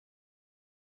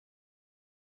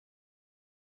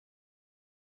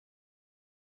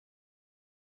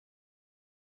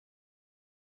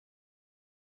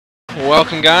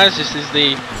Welcome guys, this is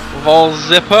the Vol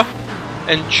Zipper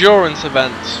endurance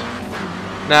event.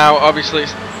 Now obviously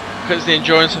because it's the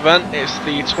endurance event, it's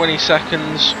the 20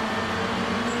 seconds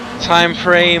time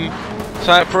frame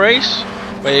type race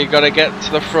where you gotta get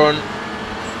to the front,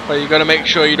 where you gotta make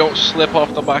sure you don't slip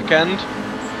off the back end.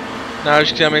 Now as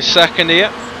you can see I'm in second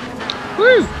here.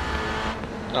 Woo!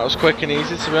 That was quick and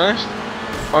easy, to be honest.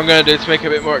 What I'm gonna do to make it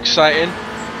a bit more exciting,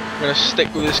 I'm gonna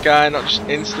stick with this guy and not just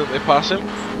instantly pass him.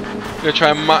 I'm going to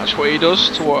try and match what he does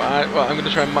to what I'm going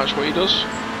to try and match what he does.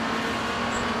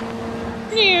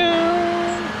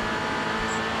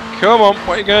 Come on, what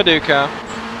are you going to do, car?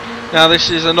 Now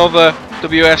this is another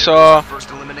WSR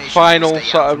final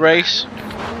sort of race.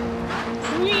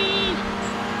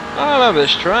 I remember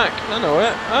this track, I know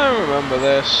it, I remember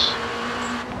this.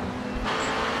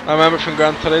 I remember it from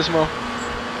Gran Turismo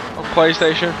on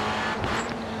PlayStation.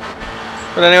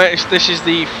 But anyway, this is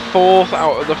the fourth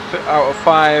out of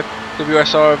 5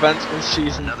 WSR events in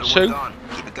season 2.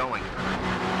 Keep it going.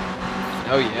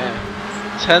 Oh yeah,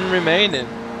 10 remaining.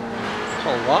 That's a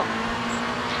lot.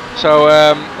 So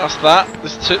that's that.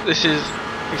 This is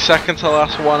the second to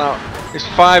last one out. It's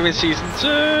 5 in season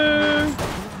 2.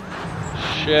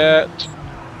 Shit.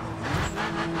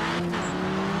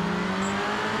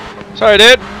 Sorry,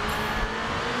 dude.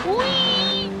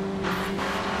 Whee!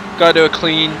 Gotta do a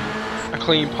clean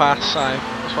pass.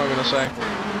 That's what I'm gonna say.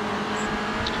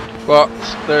 But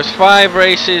there's 5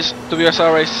 races,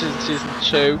 WSR races in season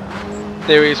 2.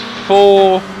 There is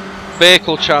 4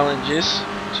 vehicle challenges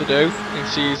to do in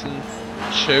season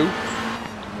 2.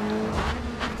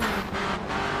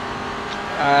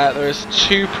 There's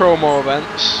 2 promo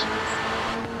events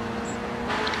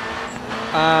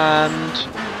and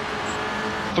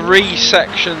 3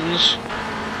 sections.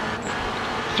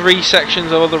 3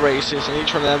 sections of other races, and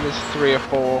each one of them is 3 or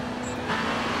 4.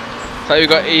 So you've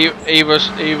got either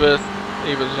zone,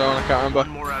 I can't remember. One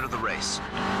more out of the race.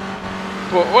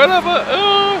 But whatever.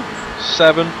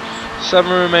 7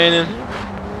 remaining.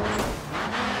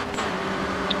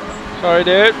 Sorry,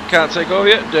 dude, can't take over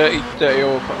yet. Dirty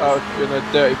over. In a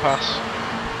dirty pass.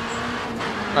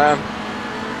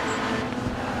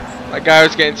 That guy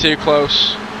was getting too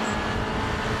close.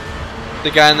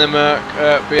 The guy in the Merc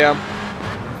BM.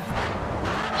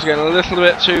 He's getting a little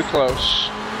bit too close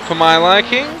for my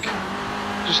liking.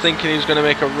 Just thinking he was going to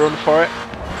make a run for it,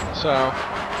 so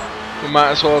we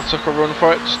might as well have took a run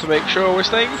for it just to make sure we're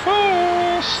staying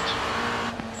first.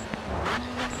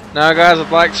 Now guys,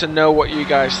 I'd like to know what you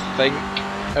guys think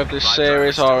of this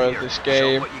series or of this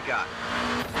game.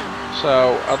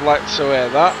 So I'd like to hear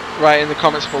that. Write in the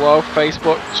comments below,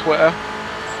 Facebook, Twitter,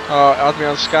 or add me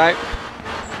on Skype.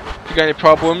 If you got any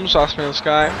problems, ask me on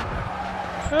Skype.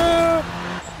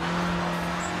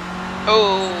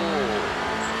 Oh,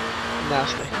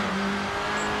 nasty.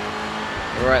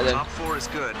 Right then. Top 4 is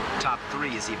good. Top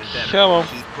 3 is even better. Come on.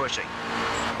 Keep pushing.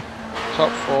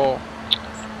 Top 4.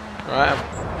 Right.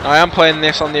 I am playing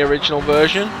this on the original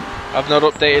version. I've not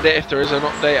updated it if there is an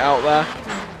update out there.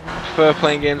 I prefer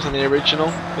playing games on the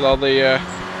original with all the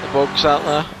bugs out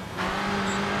there.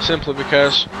 Simply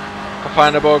because if I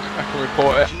find a bug, I can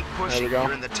report it. Keep pushing. There we go.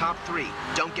 You're in the top 3.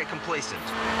 Don't get complacent.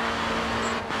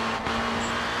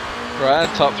 Right,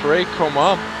 top 3. Come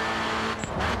on.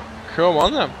 Come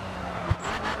on then.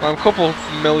 I'm a couple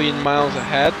million miles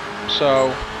ahead,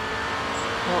 so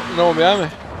no one behind me,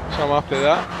 so I'm happy with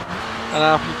that. And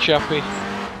happy chappy.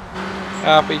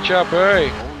 Happy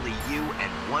chappy. Only you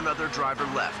and one other driver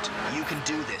left. You can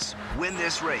do this. Win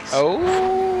this race. Oh,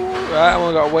 right, I've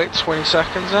only got to wait 20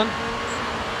 seconds then.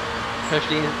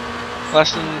 15,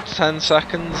 less than 10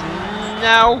 seconds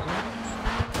now.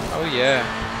 Oh yeah,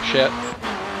 shit.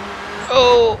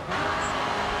 Oh,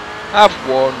 I've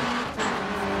won.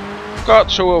 Got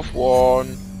to have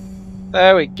won.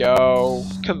 There we go.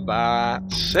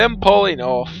 Congrats. Simple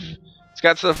enough. Let's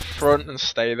get to the front and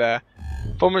stay there.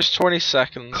 Almost 20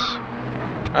 seconds.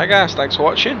 Alright guys, thanks for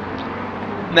watching.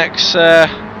 Next, the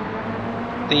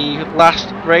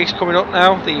last race coming up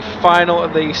now. The final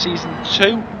of the Season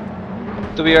 2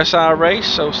 WSR race.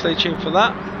 So stay tuned for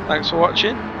that. Thanks for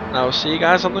watching. And I will see you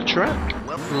guys on the track.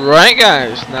 Right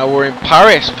guys, now we're in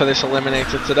Paris for this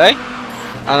eliminator today.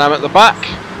 And I'm at the back,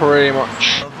 pretty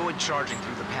much. Avoid charging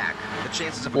through the pack. The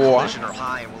chances of a collision are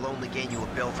high and will only gain you a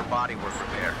bill for bodywork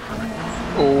repair.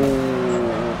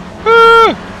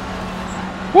 Oh.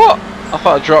 What? I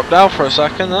thought I dropped down for a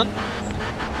second then.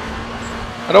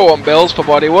 I don't want bills for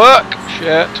bodywork.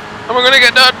 Shit. Am I gonna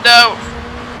get done now?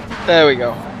 There we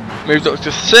go. Moved up to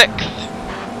 6th.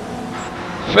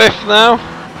 5th now.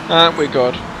 Aren't we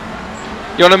good?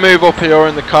 You want to move up here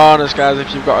in the corners, guys,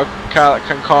 if you've got a car that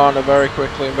can corner very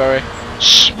quickly and very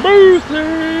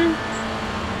smoothly.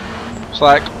 It's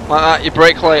like that. You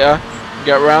brake later,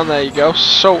 get around. There you go.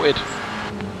 Sorted.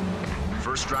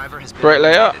 First driver has been Brake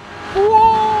later. eliminated.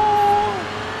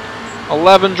 Whoa!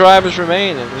 11 drivers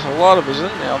remaining. There's a lot of us,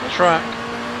 isn't there, on the track?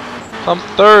 I'm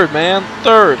third, man.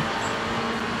 Third.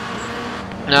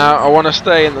 Now I want to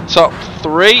stay in the top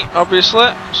 3,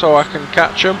 obviously, so I can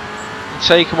catch them and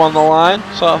take them on the line,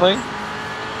 sort of thing.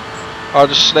 I'll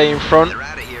just stay in front. They're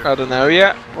out of here. I don't know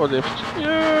yet. What if?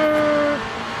 Yeah.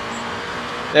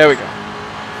 There we go.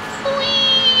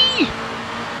 Whee!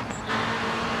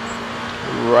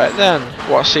 Right then.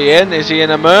 What's he in? Is he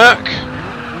in a Merc?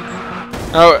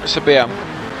 Oh, it's a BM.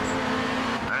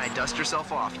 Alright, dust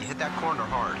yourself off. You hit that corner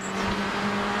hard.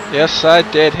 Yes, I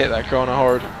did hit that corner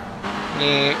hard.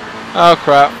 Nee. Oh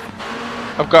crap.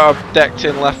 I've got a decked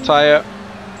in left tyre.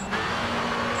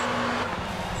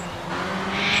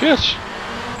 Shit.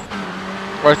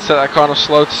 I had to take that corner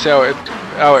slow to see how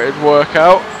it'd work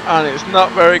out, and it's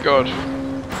not very good.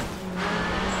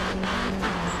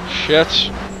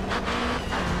 Shit.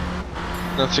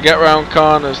 Now to get round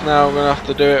corners now I'm gonna have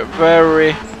to do it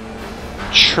very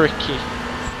tricky.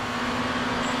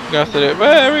 I'm gonna have to do it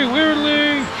very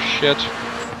weirdly. Shit.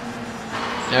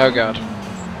 Oh god.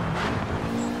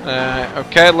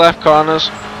 Okay, left corners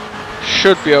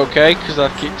should be okay because I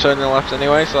keep turning left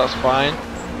anyway, so that's fine.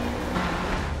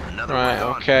 Right,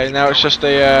 okay, now it's just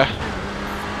a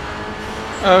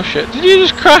oh shit, did you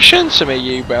just crash into me,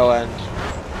 you bell end?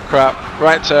 Crap,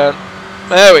 right turn.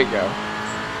 There we go.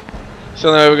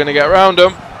 So now we're gonna get round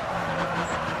them.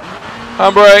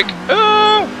 Handbrake.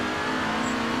 Ah!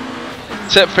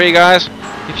 Tip for you guys,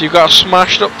 if you've got a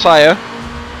smashed up tyre,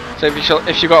 so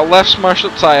if you've got a left smashed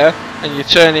up tyre and you're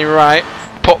turning right,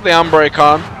 put the handbrake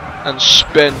on and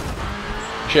spin.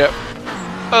 Shit.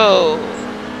 Oh,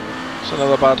 it's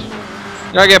another bad.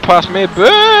 You gotta get past me,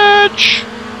 bitch!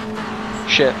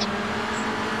 Shit.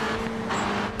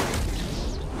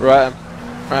 Right then.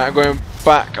 Right, I'm going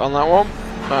back on that one.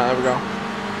 Right, there we go.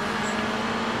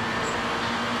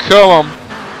 Come on.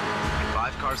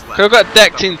 5 cars left. Cause I've got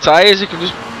decked in tyres, you can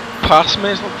just pass me,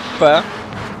 it's not fair.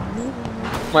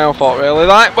 My own fault really,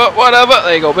 like, but whatever,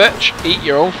 there you go bitch. Eat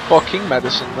your own fucking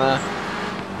medicine there.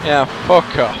 Yeah, fuck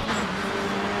off.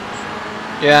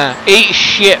 Yeah, eat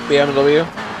shit BMW.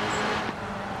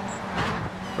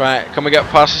 Right, can we get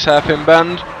past this hairpin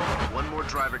bend? One more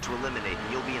driver to eliminate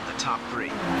and you'll be in the top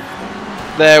 3.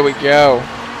 There we go.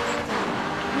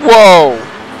 Whoa!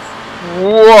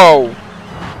 Whoa!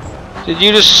 Did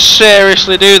you just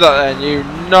seriously do that then, you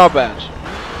knobhead?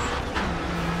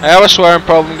 I have a swearing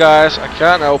problem, guys. I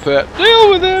can't help it. Deal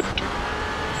with it!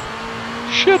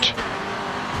 Shit.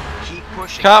 Keep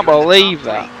pushing. Can't You're in the believe top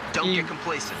that. 3. Don't You get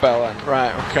complacent. bellend.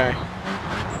 Right, okay.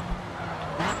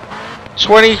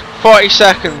 40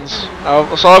 seconds. Oh,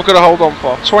 that's all I've got to hold on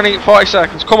for. 40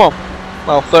 seconds. Come on.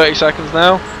 Well, 30 seconds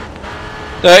now.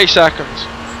 30 seconds.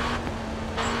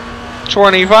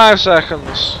 25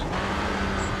 seconds.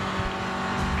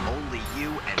 Only you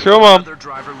and Come on. another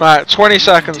driver left. Right, 20 You can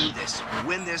seconds. do this.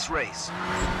 Win this race.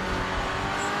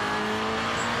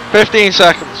 15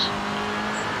 seconds.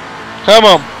 Come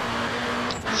on.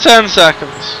 10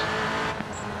 seconds.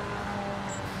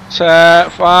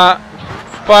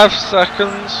 5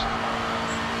 seconds.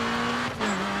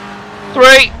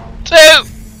 3, 2,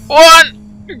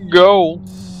 1, go.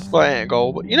 Well, it ain't a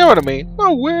goal, but you know what I mean.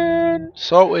 A win.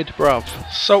 Sorted, bruv.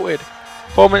 Sorted.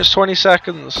 4 minutes 20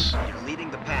 seconds. You're leading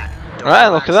the pack. Don't Right,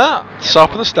 look at relax. that.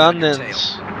 Top of the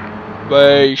standings.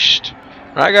 Beast.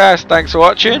 Right, guys, thanks for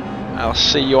watching. I'll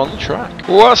see you on the track.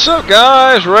 What's up,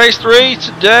 guys? Race 3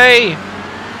 today.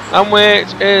 And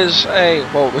it is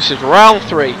this is round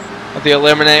 3 of the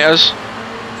Eliminators.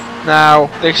 Now,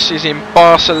 this is in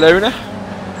Barcelona.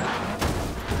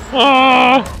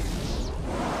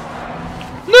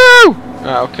 No!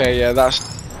 Okay, yeah, that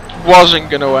wasn't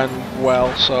going to end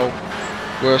well, so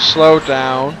we'll slow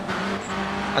down.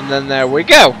 And then there we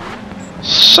go.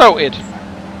 Sorted.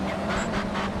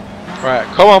 Right,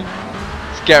 come on.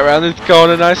 Let's get around this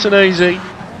corner nice and easy.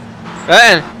 Right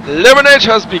then, Eliminate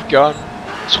has begun.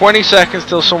 20 seconds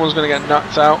till someone's going to get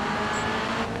knocked out.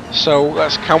 So,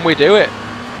 can we do it?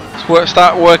 Let's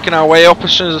start working our way up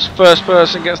as soon as the first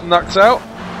person gets knocked out.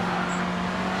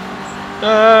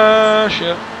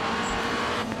 Shit.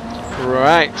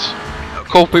 Right. Okay,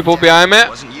 Couple people behind me.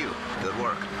 Wasn't you. Good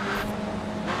work.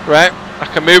 Right, I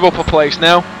can move up a place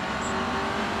now.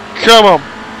 Come on.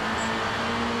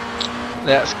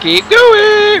 Let's keep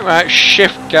going. Right,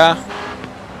 shift car.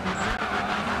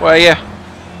 Where are you?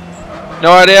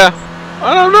 No idea.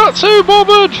 And I'm not too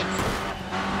bothered.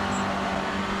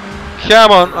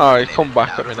 Come on. Oh, he's come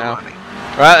back at me now.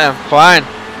 Right then, fine.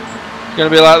 It's gonna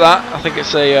be like that. I think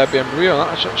it's a BMW. I'm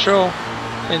not sure.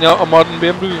 You know, a modern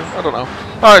BMW. I don't know.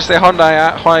 Oh, it's the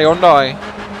Hyundai.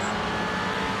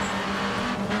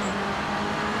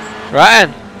 Right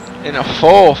then, in a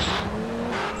fourth.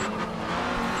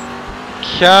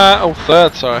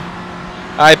 Third, sorry.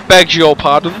 I beg your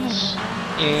pardons.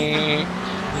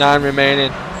 9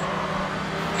 remaining.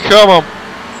 Come on.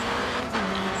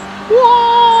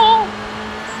 Whoa!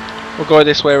 We'll go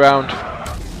this way around.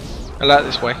 I like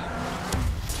this way.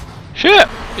 Shit!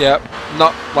 Yep,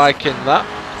 not liking that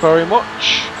very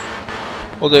much.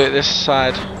 We'll do it this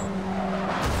side.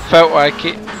 Felt like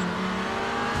it.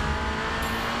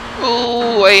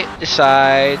 Ooh, wait, this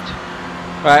side.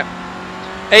 Right.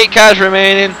 8 cars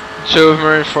remaining. 2 of them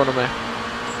are in front of me.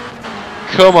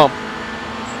 Come on.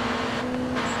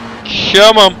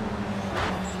 Come on.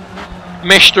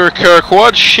 Mr.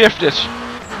 Kirkwood, shift it.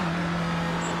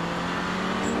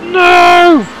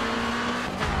 No!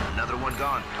 Another one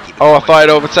gone. Oh, I thought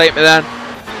it'd overtake me then.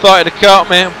 Thought it'd have caught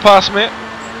me and passed me.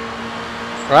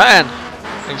 Right then.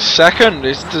 In second.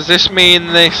 Does this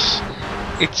mean this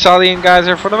Italian guy's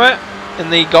in front of it? In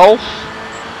the Golf?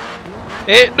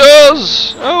 It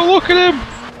does! Oh, look at him!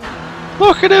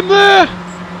 Look at him there!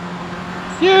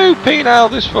 You penile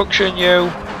dysfunction,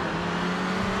 you!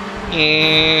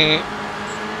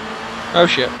 Oh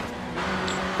shit.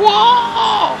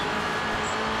 Whoa!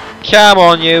 Come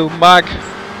on, you mug!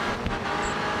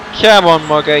 Come on,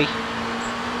 muggy!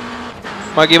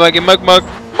 Muggy, muggy, mug, mug!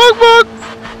 Mug, mug!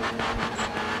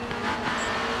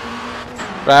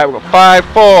 Right, we've got 5,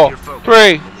 4,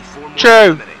 3,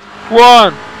 2,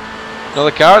 1.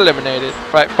 Another car eliminated.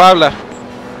 Right, 5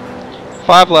 left.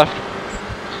 5 left.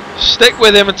 Stick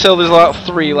with him until there's like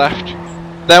 3 left.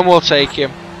 Then we'll take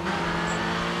him.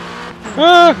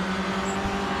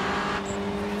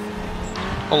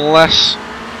 Unless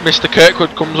Mr.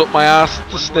 Kirkwood comes up my ass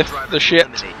to sniff the shit.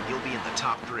 You'll be in the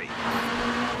top 3.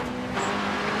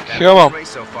 Come on.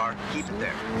 So far, keep it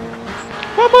there.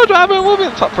 One more driver, we'll be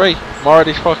in the top 3. I'm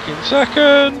already fucking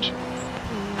second.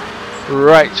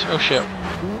 Right, oh shit.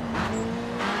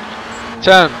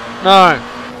 10, 9,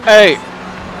 8,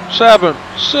 7,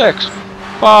 6,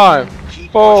 5,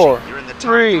 4,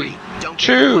 3,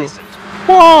 2,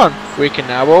 1. We can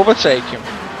now overtake him.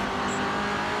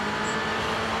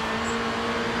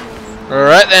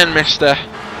 Right then, Mr.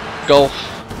 Golf.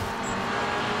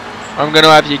 I'm going to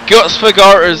have your guts for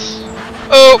garters.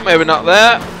 Oh, maybe not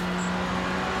there.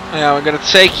 Yeah, I'm going to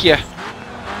take you.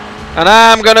 And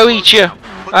I'm going to eat you.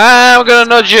 I'm going to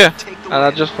nudge you. And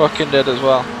I just fucking did as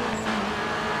well.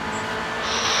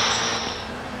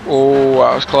 Oh,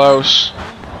 that was close.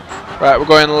 Right, we're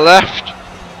going left.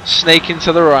 Snaking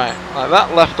to the right. Like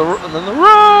that, left and then the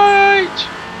right.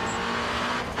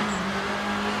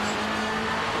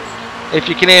 If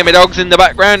you can hear my dogs in the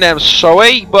background, I'm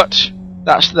sorry, but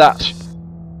that's that.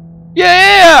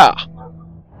 Yeah!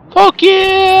 Fuck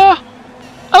yeah!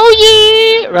 Oh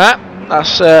yeah! Right,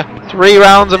 that's 3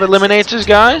 rounds of eliminators,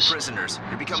 guys.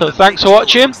 So thanks for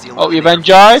watching. Hope you've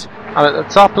enjoyed. I'm at the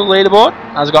top of the leaderboard,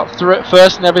 as I got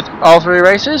first in all 3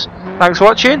 races. Thanks for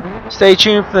watching. Stay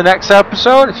tuned for the next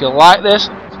episode. If you like this,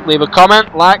 leave a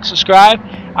comment, like, subscribe,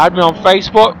 add me on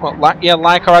Facebook. Well, like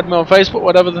or add me on Facebook,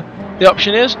 whatever the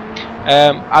option is.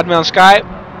 Add me on Skype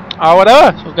or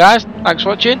whatever. So guys, thanks for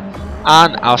watching,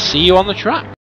 and I'll see you on the track.